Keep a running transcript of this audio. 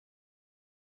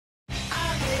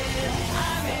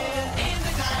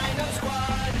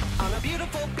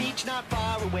village not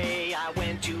far away. I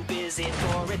went to visit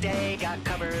for a day. Got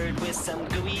covered with some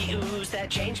gooey ooze that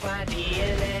changed my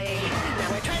DNA.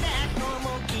 Now I try to act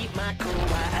normal, keep my cool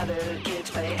while other kids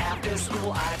play after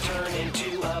school. I turn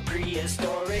into a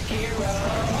prehistoric hero.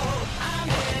 I'm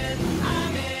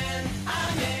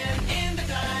in the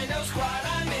Dino Squad.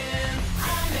 I'm in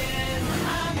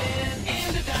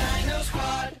the Dino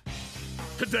Squad.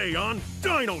 Today on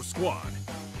Dino Squad,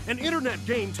 an internet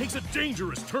game takes a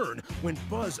dangerous turn when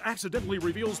Buzz accidentally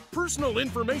reveals personal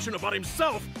information about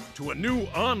himself to a new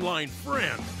online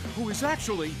friend who is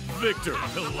actually Victor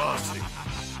Velocity.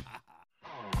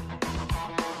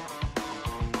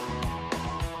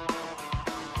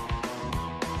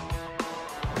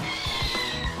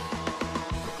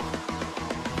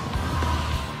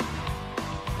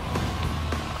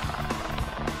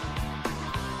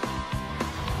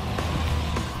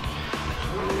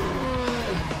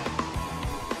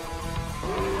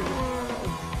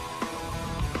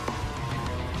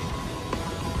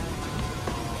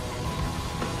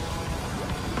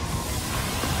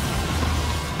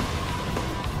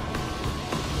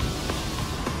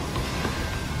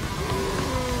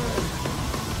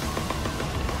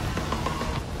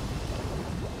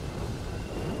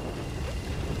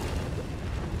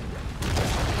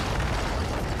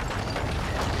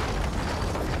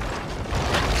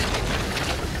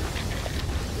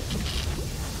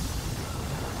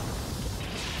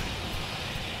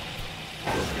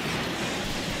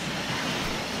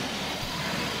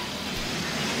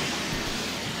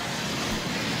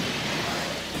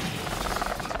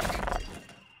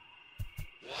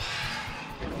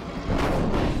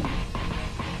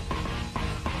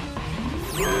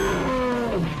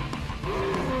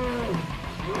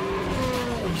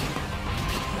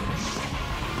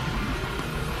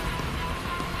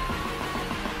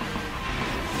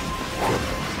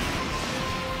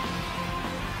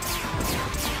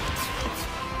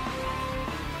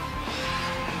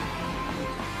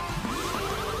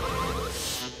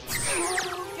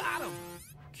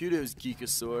 Kudos,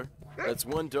 Geekosaur. That's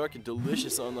one dark and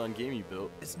delicious online game you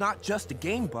built. It's not just a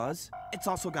game, Buzz. It's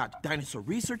also got dinosaur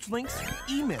research links,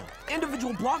 email,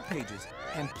 individual blog pages,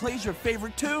 and plays your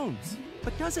favorite tunes.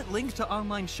 But does it link to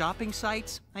online shopping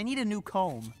sites? I need a new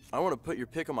comb. I want to put your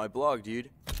pic on my blog,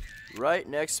 dude. Right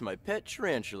next to my pet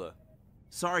tarantula.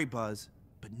 Sorry, Buzz,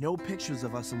 but no pictures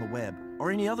of us on the web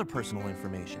or any other personal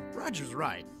information. Roger's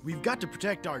right. We've got to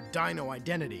protect our dino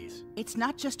identities. It's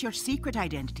not just your secret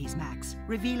identities, Max.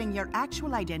 Revealing your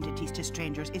actual identities to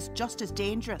strangers is just as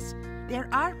dangerous. There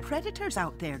are predators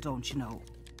out there, don't you know?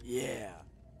 Yeah,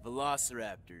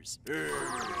 velociraptors.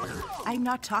 I'm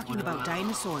not talking about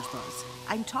dinosaurs, Buzz.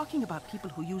 I'm talking about people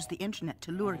who use the internet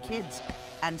to lure kids,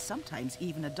 and sometimes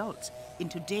even adults,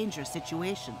 into dangerous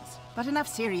situations. But enough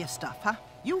serious stuff, huh?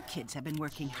 You kids have been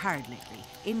working hard lately,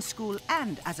 in school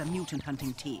and as a mutant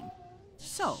hunting team.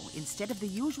 So, instead of the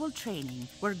usual training,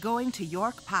 we're going to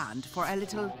York Pond for a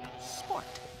little sport.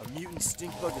 A mutant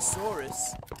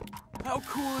stinkbugosaurus? How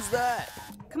cool is that?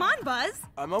 Come on, Buzz.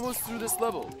 I'm almost through this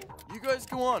level. You guys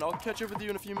go on. I'll catch up with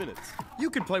you in a few minutes. You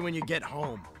can play when you get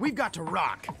home. We've got to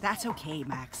rock. That's okay,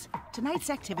 Max. Tonight's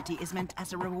activity is meant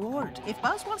as a reward. If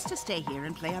Buzz wants to stay here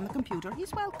and play on the computer,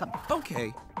 he's welcome.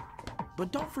 Okay,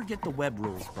 but don't forget the web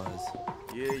rules, Buzz.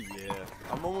 Yeah.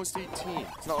 I'm almost 18.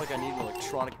 It's not like I need an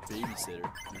electronic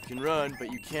babysitter. You can run, but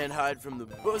you can't hide from the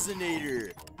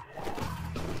Buzzinator.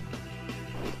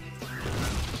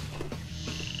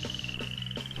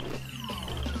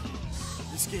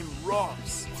 This game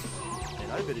rocks.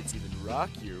 And I bet it's even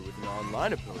rockier with an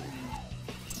online opponent.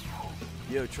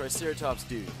 Yo, Triceratops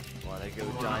dude. Wanna go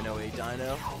dino a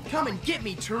dino? Come and get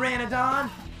me, Pteranodon!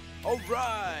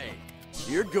 Alright!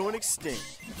 You're going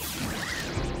extinct.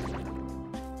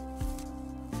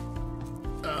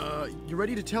 You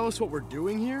ready to tell us what we're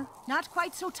doing here? Not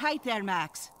quite so tight there,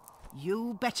 Max.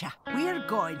 You betcha. We're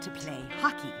going to play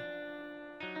hockey.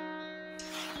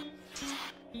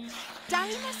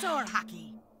 Dinosaur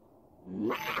hockey.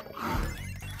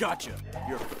 Gotcha.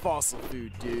 You're fossil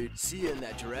food, dude. See you in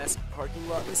that Jurassic parking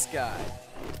lot in the sky.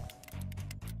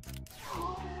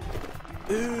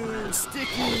 Ooh,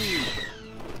 sticky!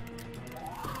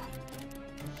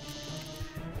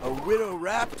 A widow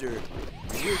raptor.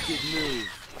 Wicked move.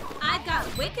 I've got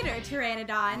wickeder,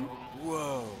 Pteranodon.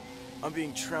 Whoa. I'm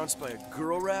being trounced by a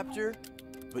girl raptor,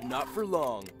 but not for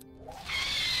long.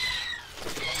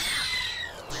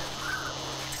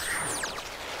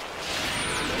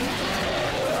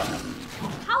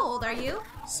 How old are you?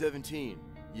 17.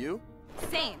 You?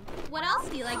 Same. What else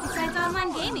do you like besides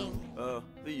online gaming?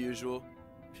 The usual.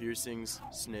 Piercings,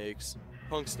 snakes,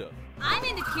 punk stuff. I'm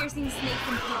into piercing snakes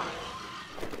and punk.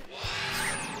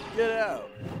 Get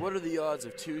out! What are the odds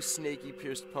of two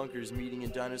snaky-pierced punkers meeting in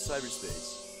Dino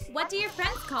cyberspace? What do your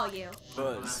friends call you?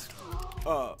 Buzz.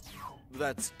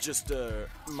 That's just,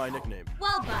 my nickname.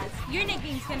 Well, Buzz, your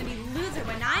nickname's gonna be Loser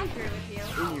when I'm through with you.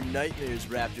 In your nightmares,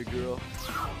 Raptor Girl.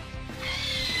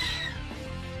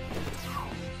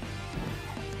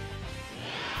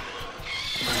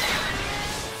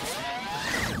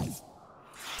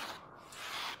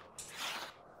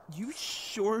 You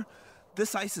sure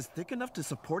this ice is thick enough to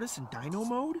support us in dino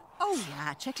mode? Oh, yeah,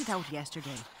 I checked it out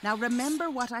yesterday. Now, remember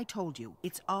what I told you.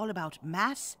 It's all about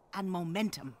mass and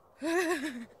momentum.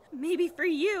 Maybe for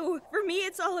you. For me,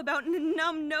 it's all about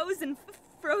numb nose and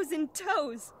frozen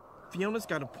toes. Fiona's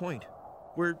got a point.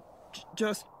 We're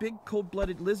just big,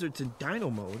 cold-blooded lizards in dino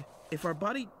mode. If our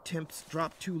body temps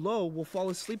drop too low, we'll fall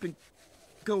asleep and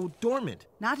go dormant.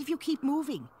 Not if you keep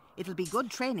moving. It'll be good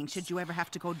training should you ever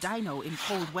have to go dino in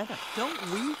cold weather. Don't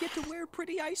we get to wear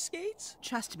pretty ice skates?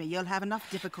 Trust me, you'll have enough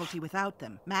difficulty without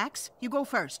them. Max, you go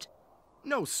first.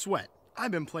 No sweat.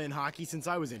 I've been playing hockey since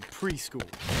I was in preschool.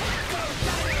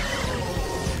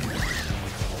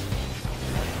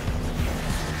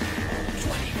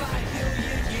 25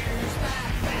 million years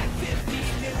back, 50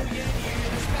 million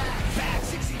years back,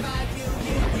 65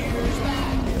 million years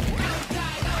back.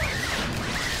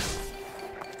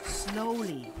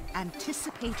 Slowly,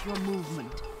 anticipate your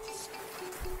movement.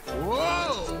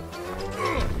 Whoa!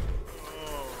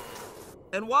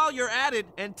 And while you're at it,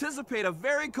 anticipate a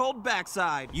very cold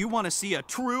backside. You want to see a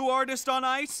true artist on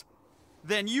ice?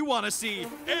 Then you want to see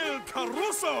El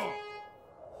Caruso!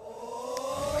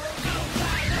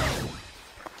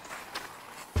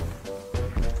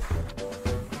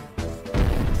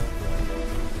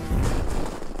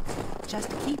 Just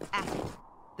keep at it.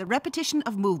 The repetition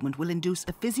of movement will induce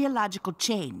a physiological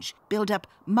change, build up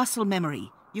muscle memory.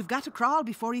 You've got to crawl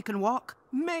before you can walk.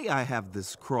 May I have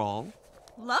this crawl?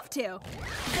 Love to.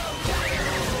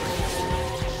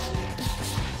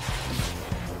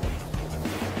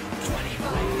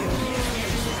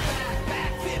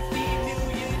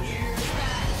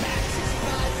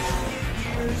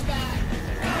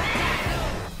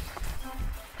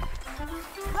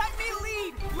 Let me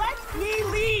lead! Let me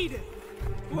lead!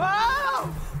 Whoa!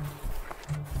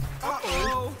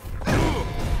 Uh-oh!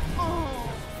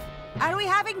 Are we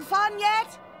having fun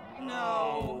yet?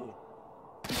 No.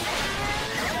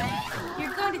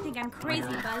 You're going to think I'm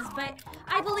crazy, Buzz, but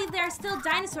I believe there are still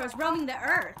dinosaurs roaming the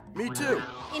Earth. Me too.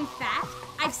 In fact,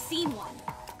 I've seen one.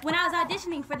 When I was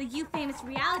auditioning for the You Famous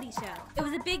reality show, it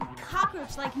was a big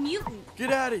cockroach-like mutant.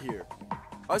 Get out of here.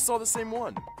 I saw the same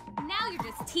one. Now you're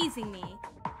just teasing me.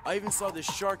 I even saw this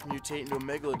shark mutate into a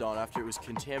megalodon after it was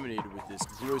contaminated with this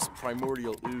gross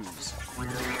primordial ooze.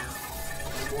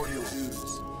 Primordial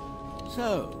ooze.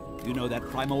 So, you know that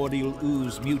primordial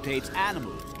ooze mutates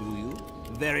animals, do you?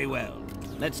 Very well.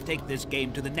 Let's take this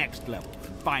game to the next level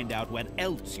and find out what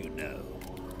else you know.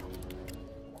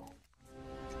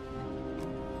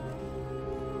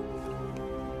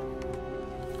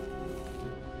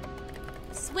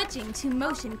 Switching to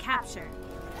motion capture.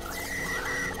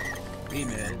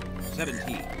 Female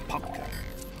 17, Pumpkin.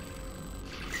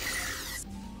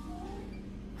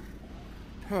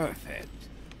 Perfect.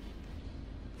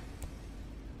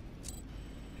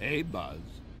 Hey, Buzz.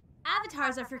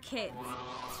 Avatars are for kids.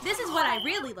 This is what I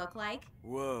really look like.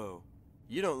 Whoa.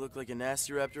 You don't look like a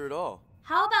nasty raptor at all.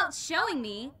 How about showing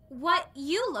me what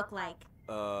you look like?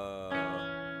 I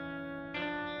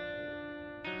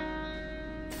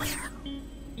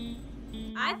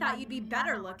thought you'd be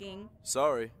better looking.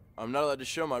 Sorry. I'm not allowed to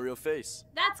show my real face.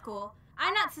 That's cool.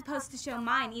 I'm not supposed to show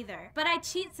mine either, but I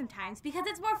cheat sometimes because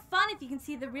it's more fun if you can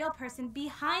see the real person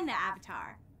behind the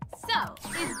avatar. So,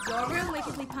 is your room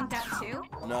wickedly punked out too?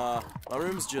 Nah, my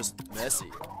room's just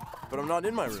messy. But I'm not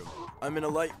in my room. I'm in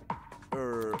a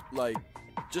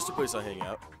just a place I hang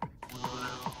out.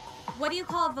 What do you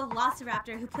call a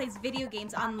velociraptor who plays video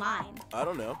games online? I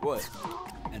don't know. What?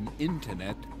 An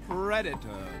internet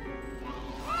predator.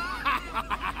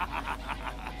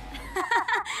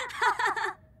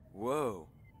 Whoa,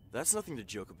 that's nothing to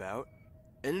joke about.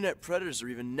 Internet predators are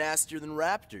even nastier than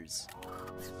raptors.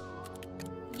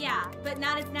 Yeah, but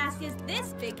not as nasty as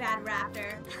this big bad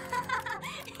raptor.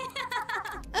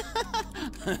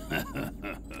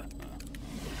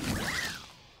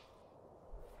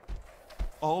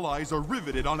 All eyes are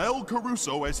riveted on El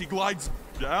Caruso as he glides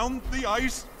down the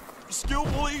ice,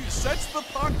 skillfully sets the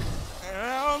puck,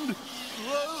 and...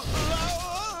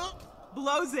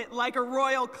 Blows it like a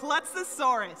royal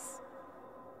Klutzosaurus.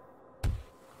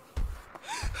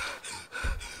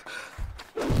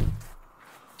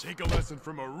 Take a lesson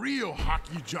from a real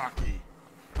hockey jockey.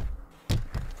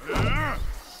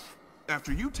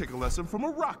 after you take a lesson from a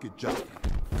rocket jockey.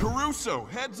 Caruso,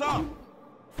 heads up!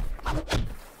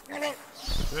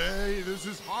 Hey, this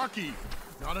is hockey,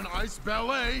 not an ice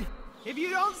ballet. If you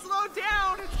don't slow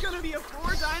down, it's gonna be a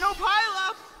 4-dino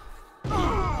pileup!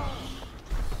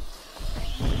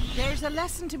 There's a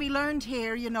lesson to be learned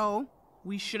here, you know.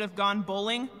 We should have gone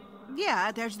bowling.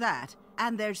 Yeah, there's that.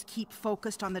 And there's keep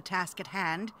focused on the task at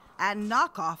hand and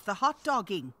knock off the hot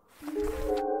dogging.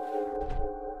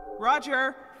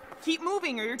 Roger, keep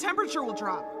moving or your temperature will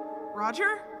drop.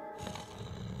 Roger?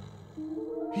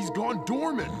 He's gone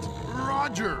dormant.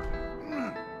 Roger.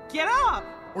 Get up!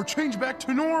 Or change back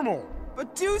to normal.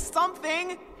 But do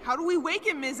something! How do we wake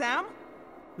him, Ms. M?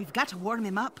 We've got to warm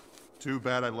him up. Too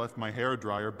bad I left my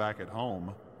hairdryer back at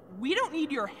home. We don't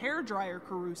need your hairdryer,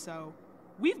 Caruso.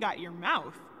 We've got your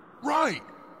mouth. Right.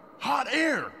 Hot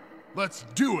air. Let's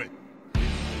do it.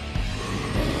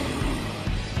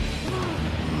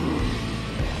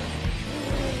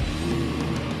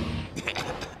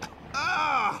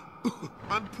 Ah!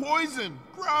 I'm poisoned!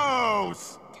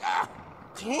 Gross! Ah!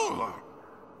 Ugh.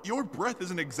 Your breath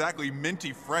isn't exactly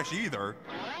minty fresh either.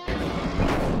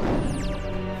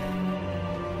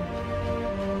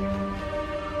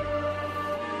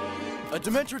 A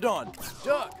Dimetrodon!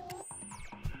 Duck!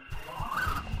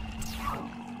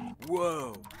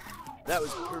 Whoa. That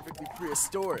was perfectly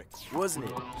prehistoric, wasn't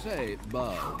it? Say,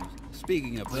 Buzz,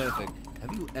 speaking of perfect,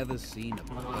 have you ever seen a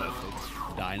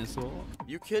perfect dinosaur?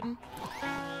 You kidding?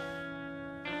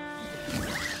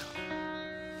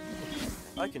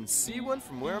 I can see one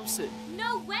from where I'm sitting.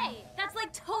 No way! That's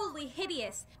like totally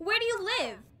hideous. Where do you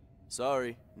live?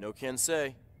 Sorry, no can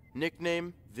say.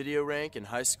 Nickname, video rank, and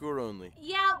high score only.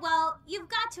 Yeah, well, you've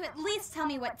got to at least tell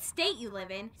me what state you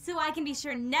live in, so I can be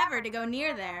sure never to go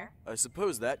near there. I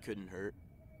suppose that couldn't hurt.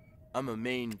 I'm a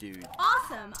Maine dude.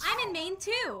 Awesome! I'm in Maine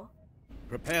too.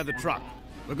 Prepare the truck.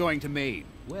 We're going to Maine.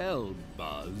 Well,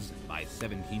 Buzz, my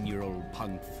 17-year-old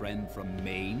punk friend from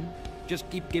Maine, just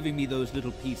keep giving me those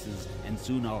little pieces, and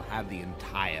soon I'll have the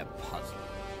entire puzzle.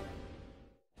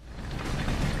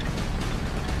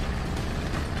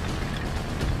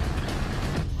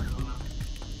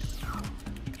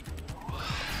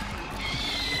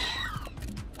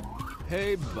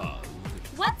 Hey, Buzz.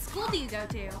 What school do you go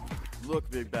to?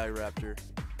 Look, Big Bag Raptor,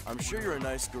 I'm sure you're a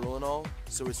nice girl and all,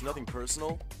 so it's nothing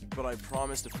personal, but I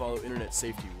promise to follow internet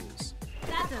safety rules.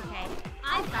 That's okay.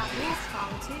 I've got rules to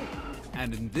follow too.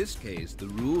 And in this case, the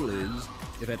rule is,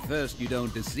 if at first you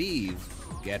don't deceive,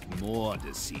 get more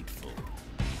deceitful.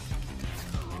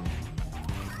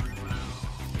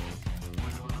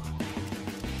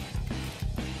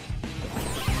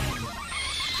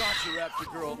 Gotcha,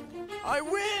 Raptor girl. I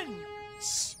win!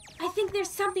 I think there's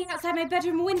something outside my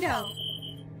bedroom window.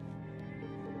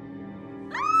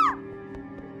 Ah!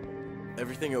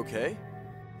 Everything okay?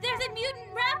 There's a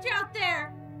mutant raptor out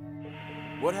there!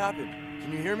 What happened?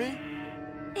 Can you hear me?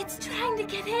 It's trying to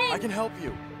get in. I can help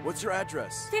you. What's your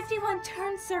address? 51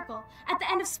 Turn Circle, at the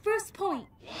end of Spruce Point.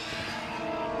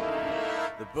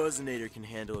 The Buzzinator can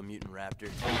handle a mutant raptor.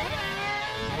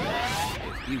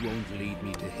 If he won't lead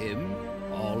me to him,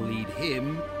 I'll lead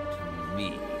him to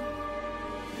me.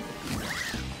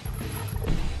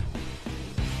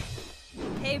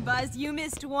 Hey, Buzz, you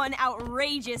missed one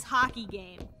outrageous hockey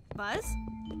game. Buzz?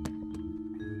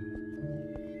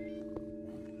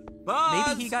 Buzz!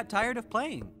 Maybe he got tired of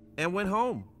playing. And went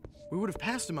home. We would have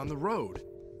passed him on the road.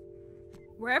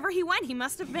 Wherever he went, he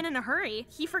must have been in a hurry.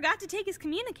 He forgot to take his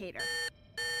communicator.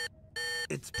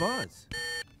 It's Buzz.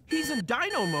 He's in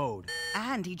dino mode.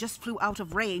 And he just flew out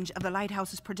of range of the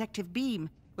lighthouse's protective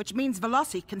beam, which means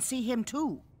Velocity can see him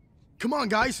too. Come on,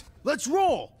 guys, let's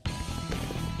roll!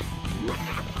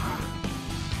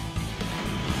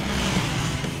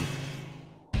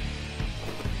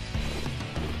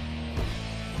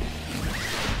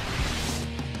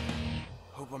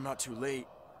 Hope I'm not too late.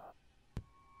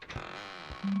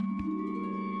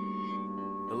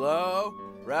 Hello?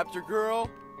 Raptor girl?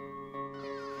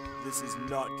 This is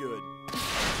not good.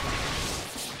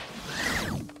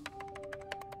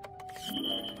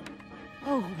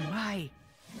 Oh my.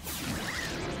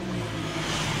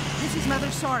 This is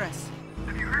Mothersaurus.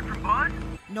 Have you heard from Bud?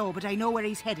 No, but I know where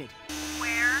he's headed.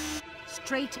 Where?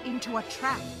 Straight into a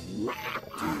trap.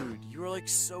 Dude, you are like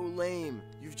so lame.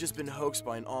 You've just been hoaxed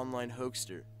by an online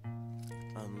hoaxster.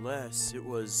 Unless it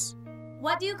was...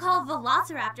 What do you call a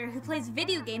velociraptor who plays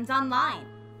video games online?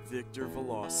 Victor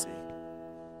Velocity.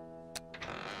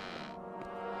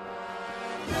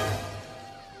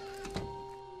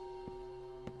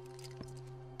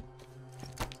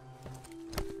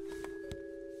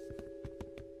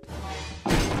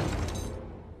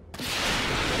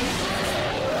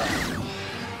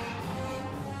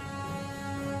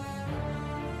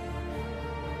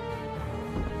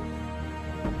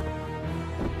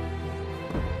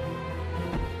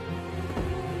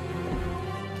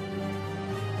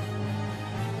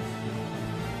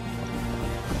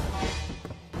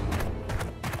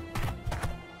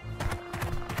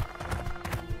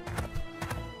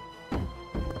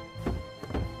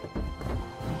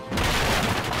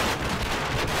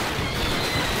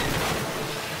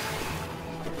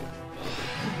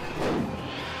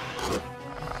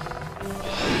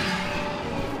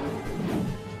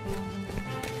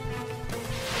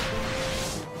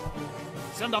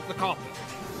 round up the copy.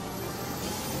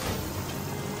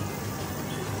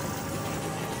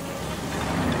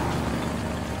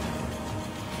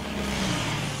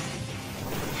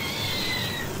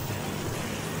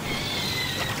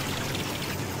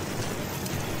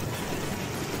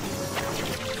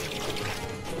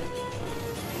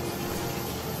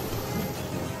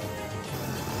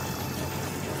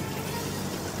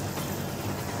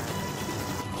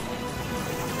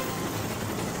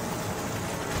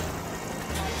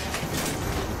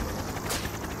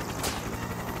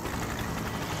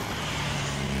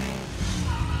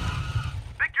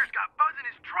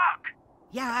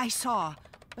 Yeah, I saw,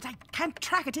 but I can't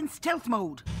track it in stealth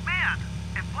mode. Man,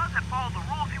 if Buzz had followed the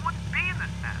rules, he wouldn't be in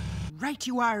this mess. Right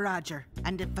you are, Roger.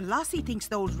 And if Velocity thinks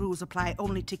those rules apply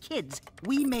only to kids,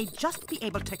 we may just be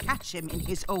able to catch him in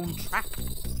his own trap.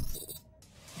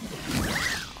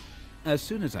 As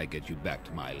soon as I get you back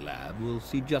to my lab, we'll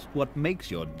see just what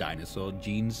makes your dinosaur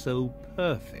genes so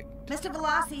perfect. Mr.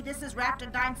 Velocity, this is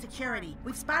Raptor 9 Security.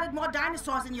 We've spotted more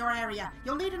dinosaurs in your area.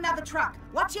 You'll need another truck.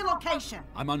 What's your location?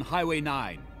 I'm on Highway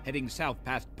 9, heading south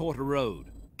past Porter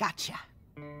Road. Gotcha.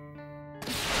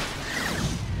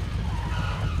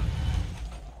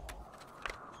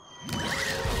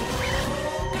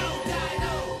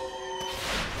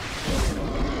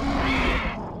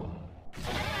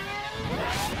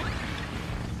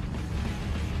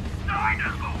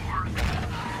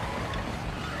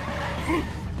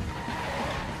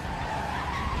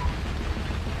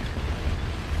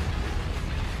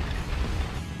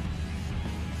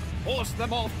 Force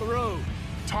them off the road.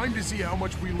 Time to see how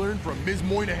much we learned from Ms.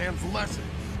 Moynihan's lesson.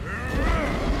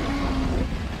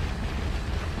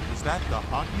 Is that the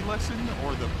hockey lesson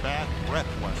or the bad breath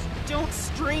lesson? Don't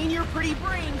strain your pretty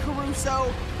brain,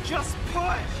 Caruso. Just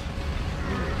push.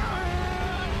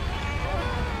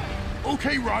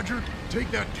 Okay, Roger. Take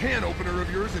that can opener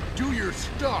of yours and do your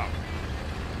stuff.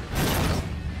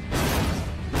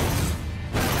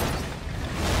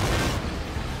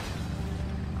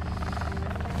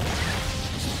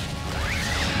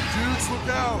 Dudes, look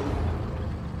out!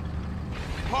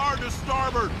 Hard to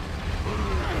starboard!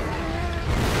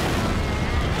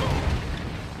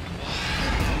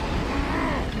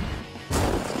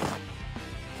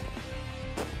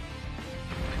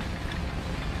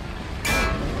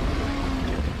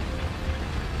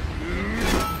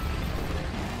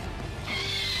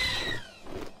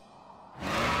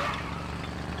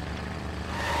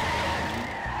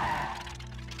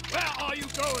 Where are you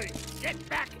going? Get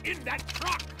back in that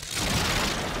truck!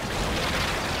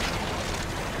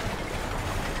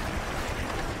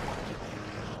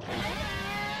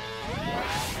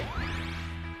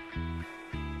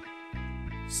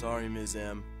 Sorry, Ms.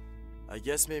 M. I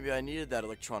guess maybe I needed that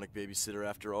electronic babysitter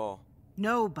after all.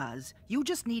 No, Buzz. You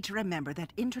just need to remember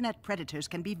that internet predators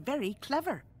can be very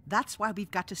clever. That's why we've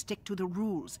got to stick to the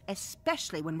rules,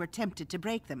 especially when we're tempted to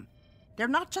break them. They're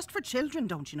not just for children,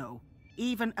 don't you know?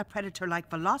 Even a predator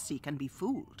like Velocity can be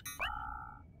fooled.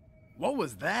 What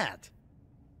was that?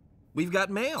 We've got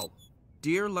mail.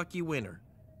 Dear lucky winner,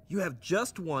 you have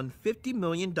just won $50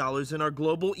 million in our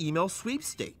global email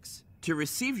sweepstakes. To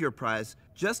receive your prize,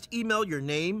 just email your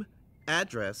name,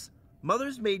 address,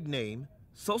 mother's maiden name,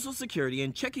 social security,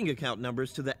 and checking account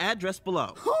numbers to the address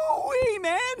below. Hooey,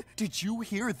 man! Did you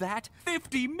hear that?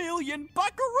 50 million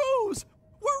buckaroos!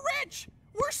 We're rich!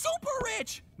 We're super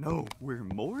rich! No, we're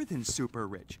more than super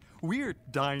rich. We're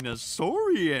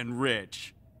dinosaurian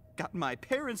rich. Got my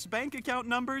parents' bank account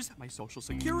numbers, my social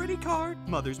security card,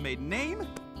 mother's maiden name.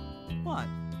 What?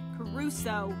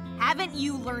 Caruso, haven't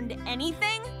you learned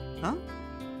anything? Huh?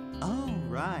 Oh,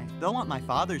 right. They'll want my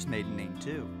father's maiden name,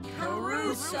 too.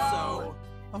 Caruso!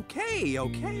 Okay.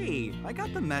 I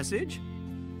got the message.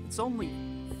 It's only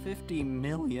 50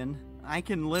 million. I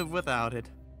can live without it.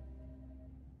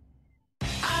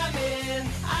 I'm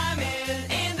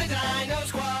in the Dino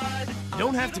Squad. You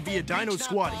don't have to be a Dino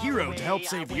Squad hero to help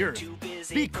save the Earth.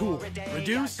 Be cool.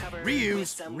 Reduce,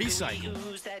 reuse,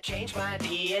 recycle. That changed my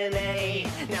DNA.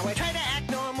 Now I try to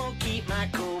act normal, keep my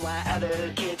cool while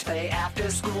other kids play after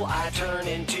school. I turn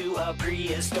into a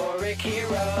prehistoric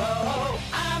hero.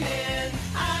 I'm in.